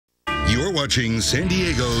You're watching San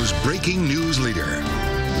Diego's breaking news leader.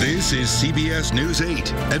 This is CBS News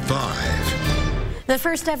 8 at 5. The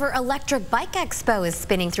first ever electric bike expo is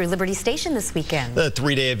spinning through Liberty Station this weekend. The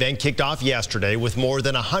three-day event kicked off yesterday with more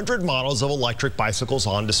than 100 models of electric bicycles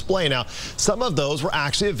on display. Now, some of those were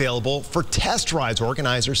actually available for test rides.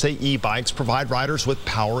 Organizers say e-bikes provide riders with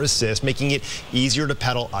power assist, making it easier to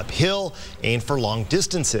pedal uphill and for long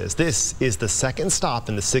distances. This is the second stop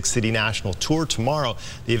in the six-city national tour. Tomorrow,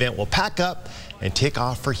 the event will pack up and take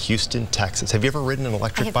off for Houston, Texas. Have you ever ridden an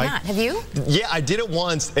electric bike? I have not. Have you? Yeah, I did it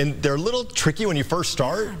once, and they're a little tricky when you first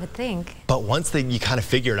start. Yeah, I would think. But once you kind of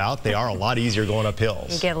figure it out, they are a lot easier going up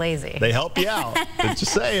hills. You get lazy. They help you out. Just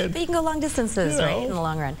saying. But you can go long distances, right, in the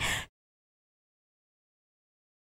long run.